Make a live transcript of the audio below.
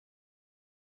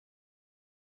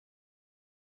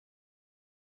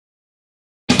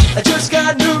just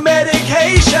got new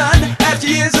medication. After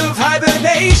years of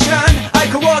hibernation, I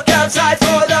could walk outside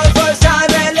for the first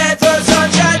time and let the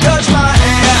sunshine touch my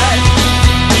hand.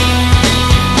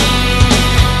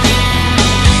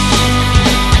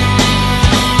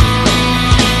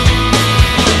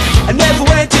 I never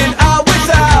went in out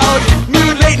without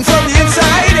mutilating from the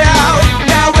inside out.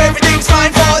 Now everything's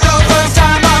fine for the first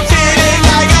time. I'm feeling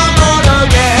like I'm born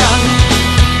again.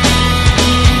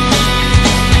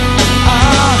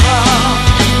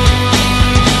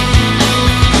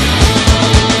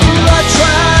 I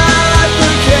tried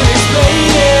but can't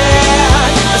explain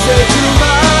it. I said too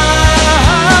much,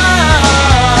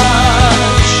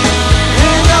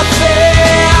 and I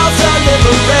felt so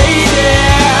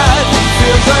liberated.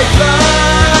 Feels like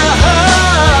love.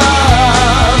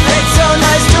 It's so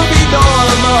nice to be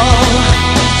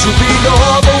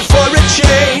normal for a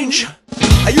change.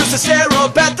 I used to stare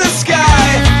up at the sky,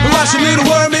 watch a little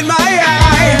worm in my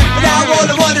eye. Now all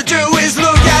I wanna do is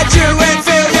look at you and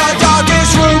fill your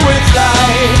darkest room with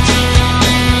light.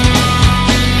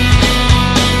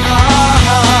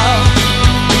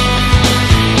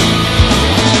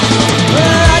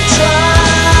 I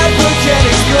tried but can't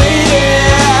explain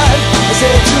it. I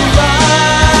said too much.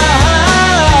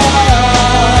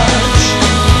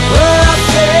 Well, I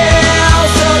feel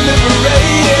so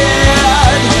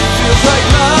liberated. Feels like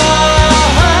love.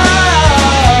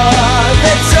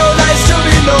 It's so nice to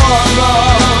be normal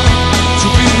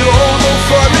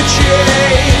for a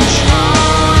change.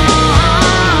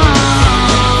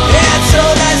 It's so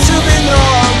nice to be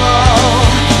normal,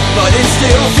 but it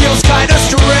still feels kinda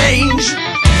strange.